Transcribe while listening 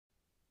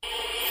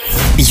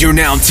You're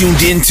now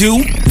tuned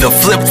into the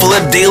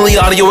Flip Daily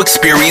Audio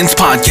Experience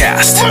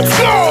Podcast. Let's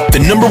go! The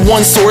number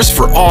one source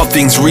for all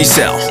things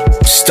resale,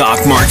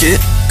 stock market,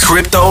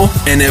 crypto,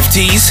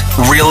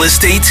 NFTs, real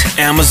estate,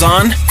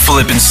 Amazon,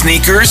 flipping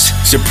sneakers,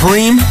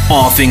 Supreme,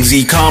 all things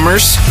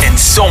e-commerce, and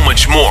so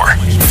much more.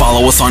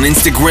 Follow us on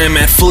Instagram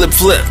at Flip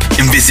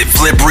and visit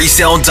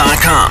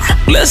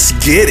flipresale.com. Let's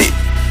get it.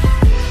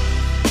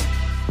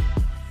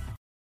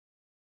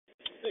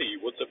 Hey,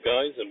 what's up,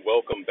 guys, and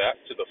welcome back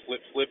to the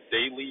Flip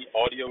Daily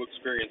Audio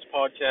Experience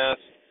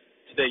Podcast.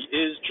 Today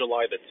is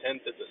July the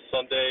 10th. It's a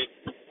Sunday.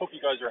 Hope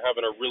you guys are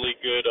having a really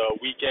good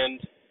weekend.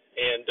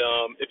 And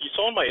if you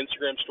saw in my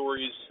Instagram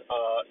stories,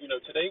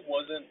 today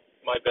wasn't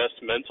my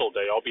best mental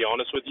day. I'll be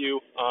honest with you.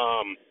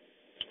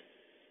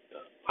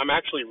 I'm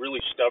actually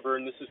really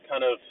stubborn. This is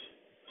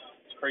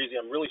it's crazy.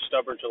 I'm really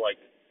stubborn to like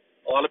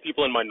a lot of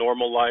people in my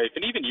normal life,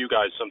 and even you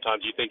guys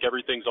sometimes. You think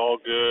everything's all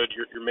good.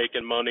 You're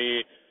making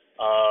money.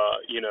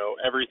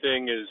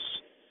 Everything is,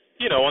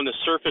 on the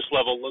surface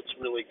level looks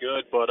really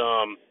good, but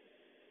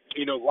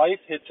life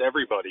hits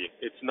everybody.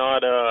 It's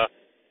not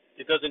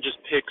it doesn't just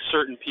pick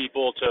certain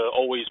people to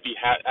always be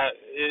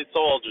it's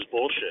all just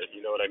bullshit,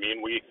 you know what I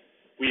mean?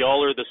 We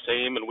all are the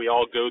same, and we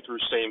all go through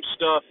same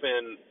stuff,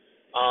 and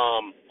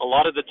a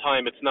lot of the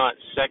time it's not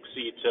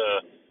sexy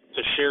to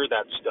share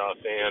that stuff,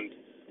 and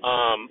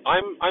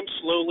I'm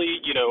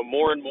slowly,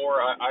 more and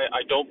more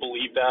I don't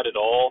believe that at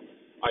all.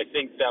 I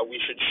think that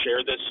we should share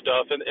this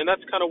stuff, and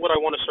that's kind of what I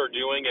want to start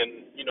doing,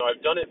 and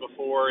I've done it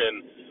before,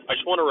 and I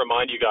just want to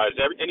remind you guys,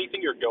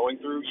 anything you're going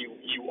through,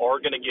 you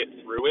are going to get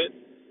through it.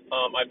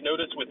 I've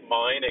noticed with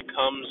mine, it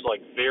comes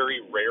like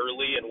very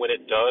rarely, and when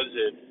it does,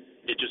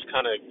 it just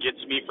kind of gets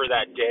me for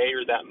that day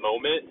or that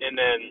moment, and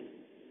then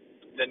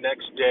the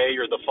next day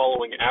or the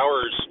following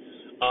hours,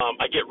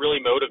 I get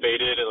really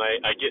motivated,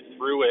 and I get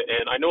through it,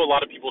 and I know a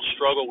lot of people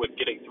struggle with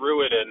getting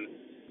through it,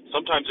 and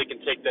sometimes it can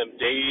take them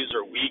days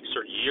or weeks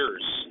or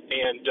years,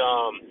 and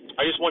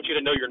I just want you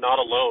to know you're not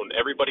alone.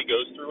 Everybody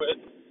goes through it.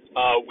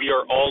 We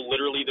are all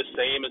literally the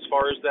same as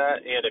far as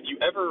that, and if you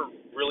ever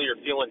really are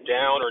feeling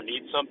down or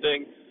need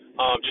something,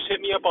 just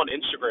hit me up on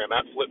Instagram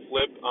at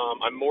Flip.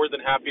 I'm more than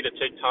happy to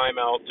take time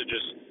out to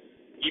just,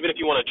 even if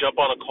you want to jump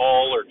on a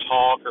call or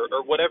talk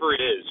or whatever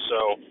it is.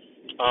 So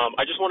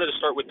I just wanted to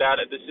start with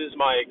that. This is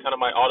my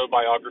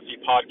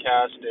autobiography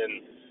podcast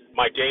and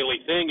my daily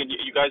thing, and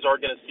you guys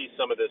are going to see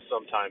some of this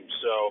sometimes.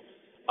 So,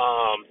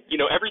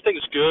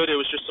 everything's good. It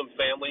was just some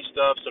family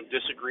stuff, some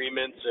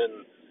disagreements,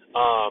 and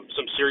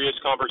some serious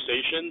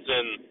conversations,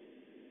 and,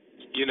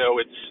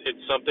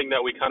 it's something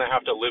that we kind of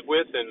have to live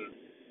with and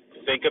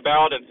think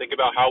about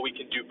how we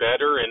can do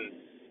better and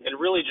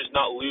really just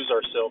not lose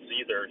ourselves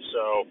either.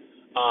 So,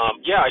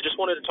 I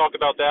just wanted to talk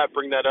about that,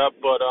 bring that up.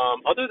 But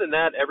other than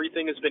that,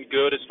 everything has been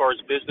good as far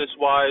as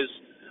business-wise.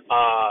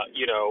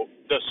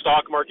 The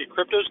stock market,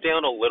 crypto's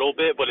down a little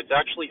bit, but it's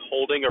actually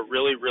holding a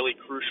really, really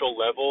crucial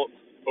level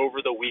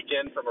over the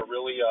weekend from a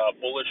really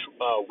bullish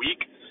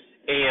week.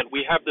 And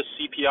we have the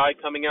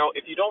CPI coming out.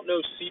 If you don't know,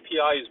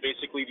 CPI is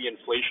basically the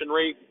inflation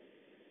rate.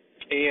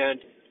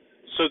 And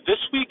so this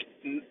week,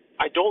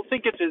 I don't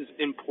think it's as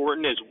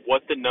important as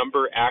what the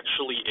number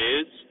actually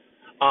is,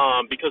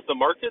 because the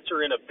markets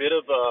are in a bit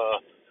of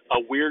a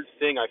weird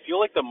thing. I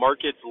feel like the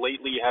markets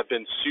lately have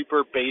been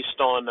super based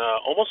on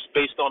almost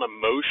based on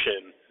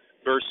emotion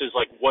versus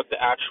like what the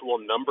actual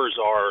numbers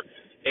are.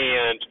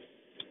 And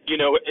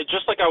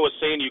just like I was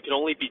saying, you can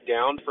only be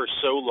down for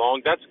so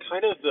long. That's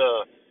kind of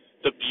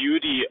the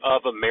beauty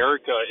of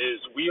America, is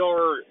we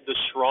are the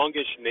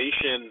strongest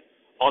nation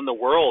on the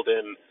world.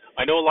 And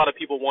I know a lot of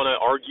people want to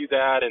argue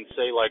that and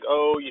say like,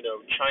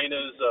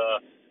 China's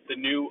the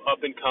new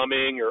up and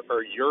coming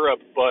or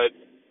Europe, but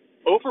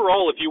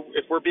overall,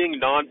 if we're being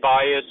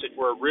non-biased, if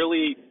we're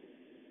really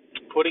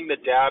putting the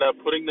data,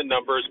 putting the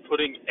numbers,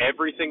 putting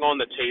everything on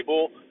the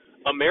table,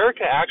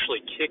 America actually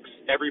kicks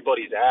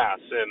everybody's ass.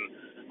 And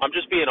I'm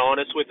just being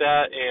honest with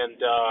that. And,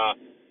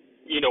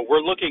 we're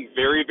looking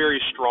very,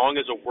 very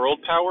strong as a world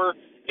power,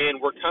 and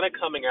we're kind of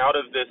coming out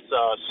of this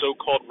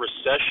so-called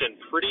recession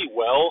pretty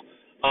well.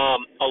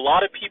 A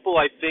lot of people,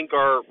 I think,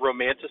 are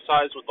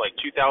romanticized with like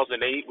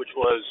 2008, which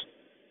was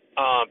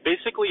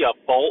basically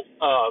the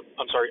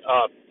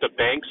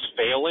banks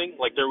failing.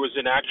 Like there was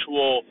an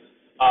actual,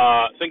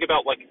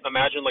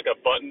 imagine like a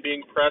button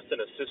being pressed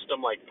and a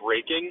system like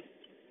breaking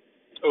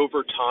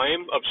over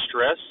time of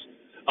stress.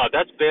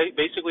 That's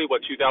basically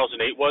what 2008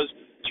 was.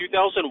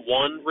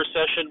 2001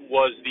 recession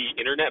was the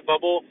internet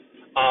bubble.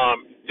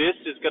 This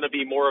is going to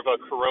be more of a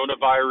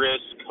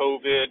coronavirus,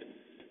 COVID.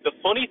 The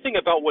funny thing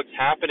about what's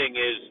happening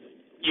is,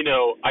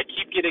 I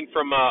keep getting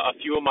from a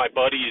few of my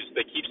buddies,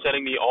 they keep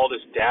sending me all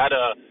this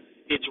data.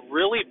 It's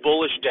really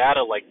bullish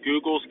data, like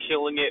Google's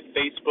killing it,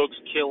 Facebook's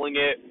killing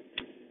it,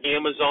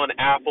 Amazon,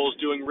 Apple's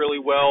doing really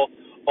well.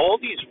 All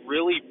these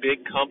really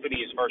big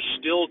companies are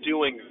still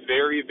doing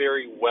very,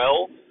 very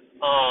well.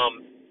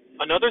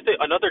 Another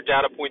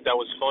data point that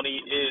was funny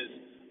is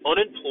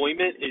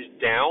unemployment is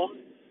down.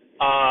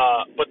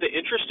 But the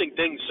interesting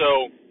thing,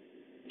 so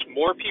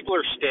more people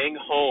are staying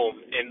home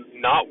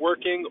and not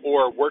working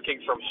or working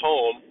from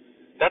home.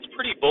 That's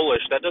pretty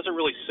bullish. That doesn't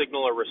really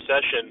signal a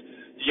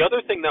recession. The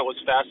other thing that was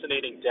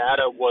fascinating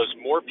data was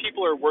more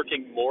people are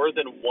working more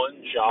than one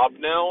job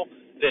now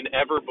than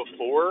ever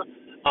before.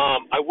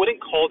 I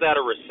wouldn't call that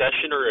a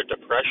recession or a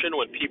depression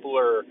when people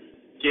are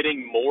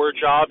getting more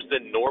jobs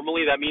than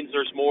normally. That means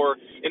there's more,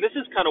 and this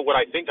is kind of what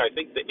I think. I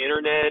think the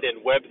internet and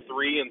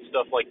Web3 and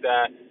stuff like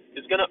that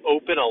is going to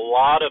open a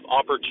lot of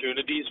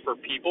opportunities for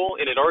people,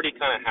 and it already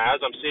kind of has.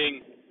 I'm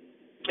seeing,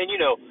 and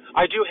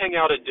I do hang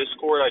out in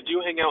Discord. I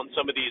do hang out in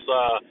some of these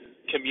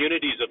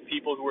communities of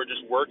people who are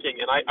just working,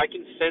 and I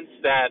can sense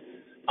that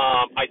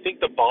I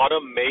think the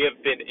bottom may have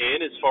been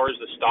in as far as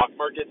the stock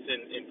markets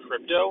in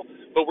crypto,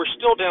 but we're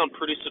still down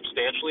pretty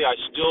substantially. I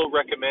still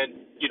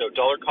recommend,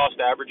 dollar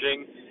cost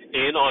averaging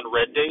in on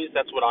red days.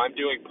 That's what I'm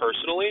doing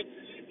personally.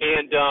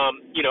 And,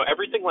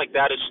 everything like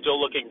that is still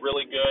looking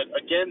really good.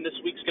 Again, this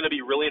week's going to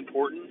be really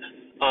important.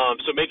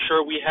 So make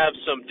sure we have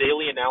some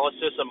daily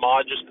analysis.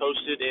 Ahmad just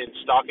posted in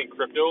Stock and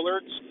Crypto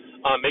Alerts.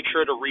 Make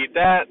sure to read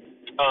that.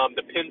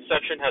 The pin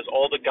section has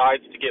all the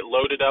guides to get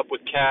loaded up with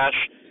cash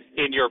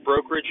in your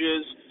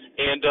brokerages.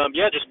 And,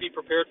 just be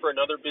prepared for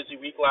another busy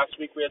week. Last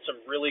week we had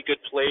some really good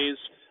plays.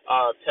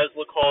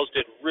 Tesla calls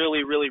did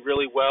really, really,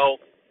 really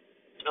well.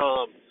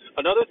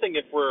 Another thing,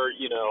 if we're,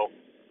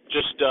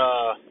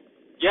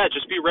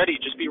 just be ready.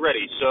 Just be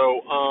ready.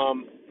 So,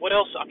 what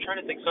else? I'm trying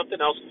to think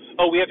something else.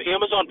 Oh, we have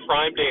Amazon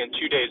Prime Day in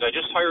 2 days. I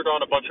just hired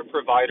on a bunch of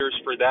providers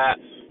for that.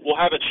 We'll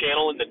have a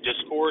channel in the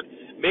Discord.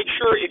 Make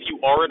sure if you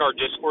are in our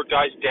Discord,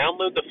 guys,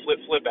 download the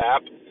FlipFlip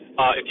app.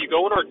 If you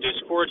go in our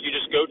Discord, you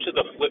just go to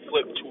the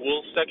FlipFlip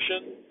Tools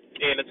section,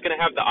 and it's going to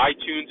have the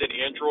iTunes and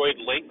Android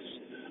links.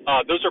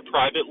 Those are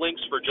private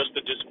links for just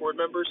the Discord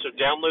members, so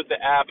download the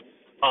app.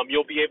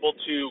 You'll be able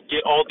to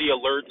get all the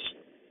alerts,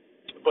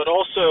 but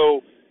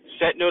also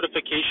set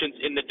notifications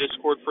in the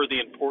Discord for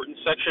the important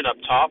section up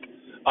top.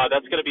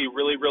 That's going to be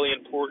really, really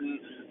important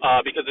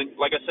because,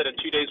 like I said, in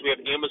 2 days we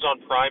have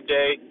Amazon Prime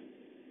Day.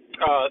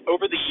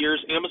 Over the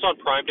years, Amazon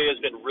Prime Day has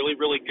been really,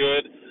 really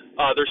good.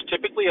 There's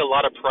typically a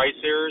lot of price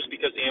errors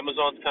because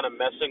Amazon's kind of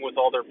messing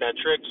with all their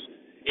metrics,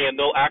 and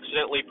they'll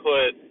accidentally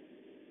put,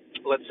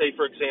 let's say,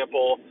 for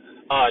example,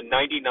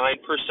 99%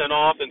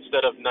 off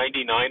instead of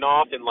 99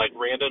 off and like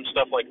random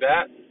stuff like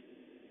that.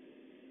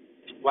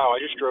 Wow,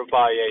 I just drove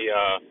by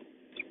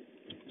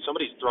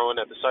somebody's throwing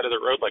at the side of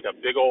the road like a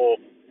big old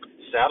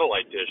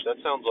satellite dish. That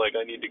sounds like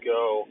I need to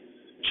go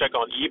check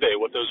on eBay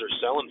what those are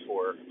selling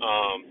for.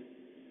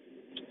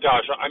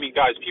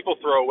 Guys, people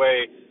throw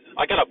away.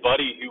 I got a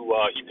buddy who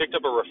he picked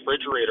up a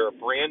refrigerator, a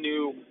brand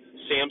new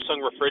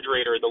Samsung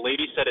refrigerator. The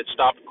lady said it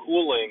stopped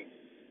cooling.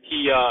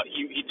 He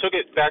took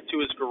it back to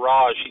his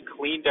garage. He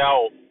cleaned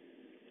out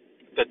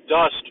the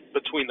dust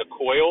between the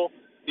coil.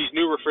 These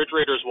new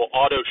refrigerators will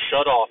auto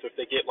shut off if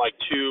they get like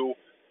too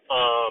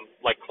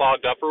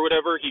clogged up or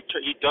whatever. He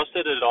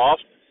dusted it off,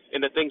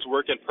 and the thing's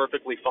working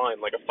perfectly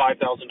fine, like a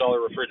 $5,000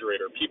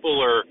 refrigerator. People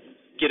are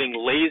getting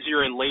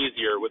lazier and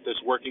lazier with this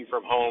working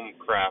from home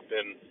crap,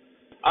 and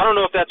I don't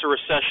know if that's a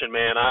recession,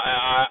 man.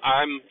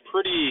 I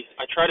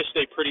try to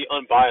stay pretty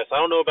unbiased. I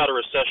don't know about a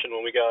recession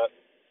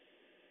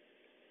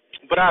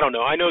but I don't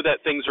know. I know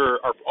that things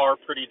are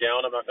pretty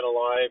down, I'm not going to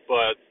lie,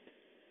 but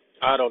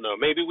I don't know.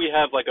 Maybe we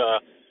have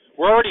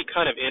we're already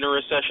kind of in a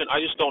recession.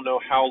 I just don't know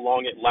how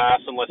long it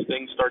lasts unless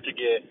things start to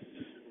get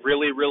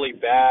really, really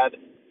bad,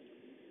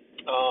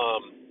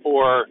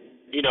 or,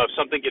 if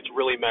something gets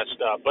really messed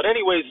up. But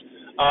anyways,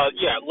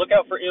 look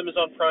out for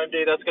Amazon Prime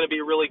Day. That's going to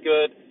be really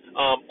good.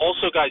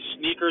 Also, guys,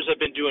 sneakers have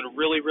been doing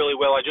really, really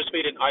well. I just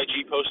made an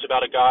IG post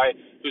about a guy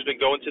who's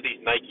been going to these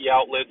Nike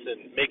outlets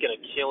and making a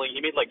killing.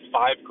 He made like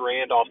 $5,000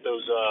 off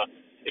those.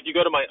 If you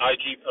go to my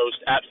IG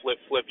post at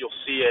FlipFlip, you'll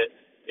see it.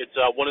 It's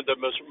one of the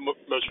most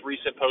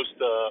recent posts.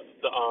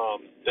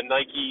 The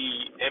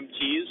Nike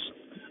MTs.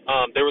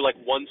 They were like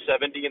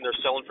 $170 and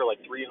they're selling for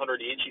like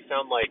 $300 each. He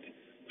found I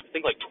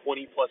think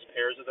 20 plus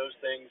pairs of those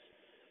things.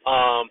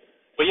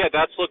 But yeah,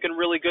 that's looking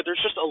really good. There's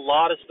just a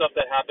lot of stuff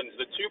that happens.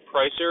 The 2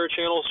 price error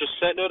channels, just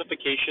set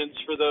notifications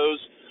for those,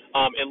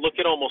 and look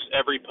at almost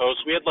every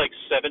post. We had like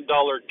 $7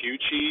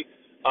 Gucci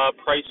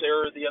price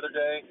error the other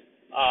day,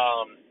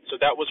 so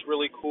that was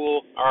really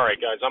cool. All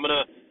right, guys,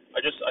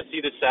 I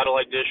see this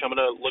satellite dish. I'm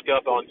gonna look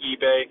up on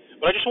eBay,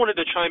 but I just wanted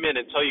to chime in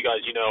and tell you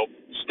guys,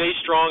 stay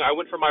strong. I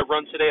went for my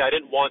run today. I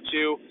didn't want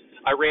to.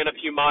 I ran a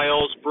few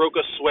miles, broke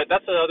a sweat.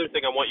 That's the other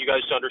thing I want you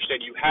guys to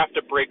understand. You have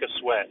to break a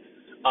sweat.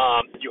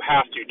 You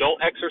have to. Don't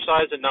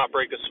exercise and not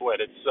break a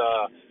sweat.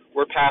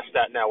 We're past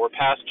that now. We're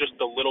past just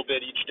a little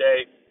bit each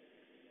day.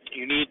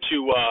 You need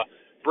to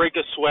break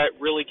a sweat,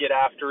 really get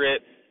after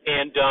it,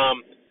 and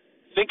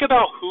think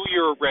about who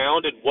you're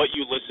around and what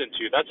you listen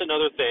to. That's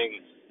another thing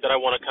that I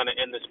want to kind of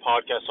end this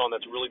podcast on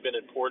that's really been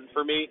important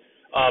for me.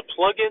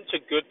 Plug into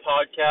good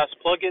podcasts,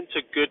 plug into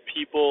good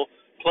people,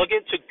 plug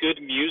into good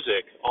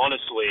music,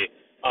 honestly.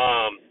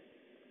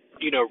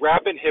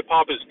 Rap and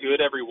hip-hop is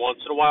good every once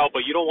in a while,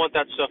 but you don't want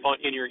that stuff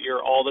in your ear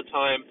all the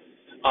time.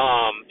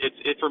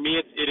 For me,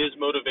 it is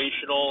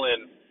motivational,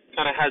 and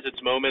kind of has its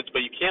moments,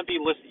 but you can't be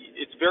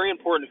it's very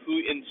important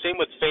and same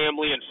with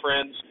family and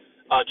friends.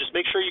 Just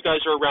make sure you guys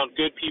are around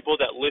good people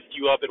that lift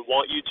you up and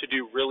want you to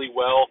do really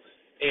well.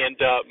 And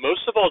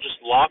most of all, just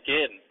lock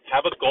in.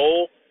 Have a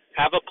goal,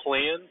 have a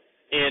plan,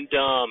 and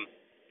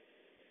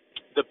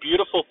the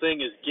beautiful thing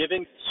is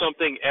giving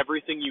something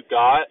everything you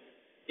got,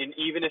 and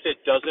even if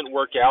it doesn't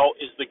work out,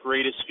 is the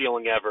greatest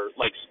feeling ever.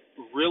 Like,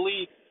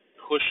 really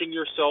pushing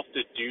yourself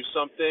to do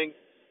something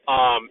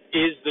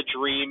is the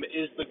dream,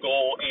 is the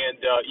goal, and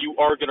you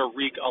are going to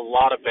reap a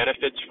lot of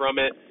benefits from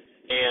it.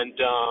 And,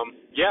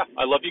 yeah,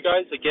 I love you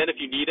guys. Again, if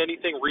you need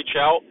anything, reach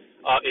out.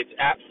 It's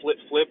at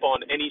FlipFlip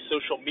on any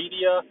social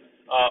media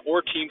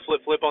or Team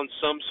FlipFlip on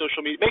some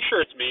social media. Make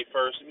sure it's me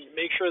first.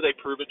 Make sure they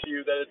prove it to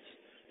you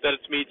that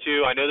it's me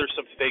too. I know there's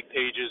some fake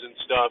pages and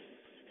stuff.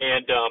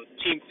 And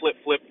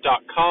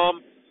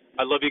teamflipflip.com.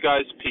 I love you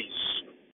guys. Peace.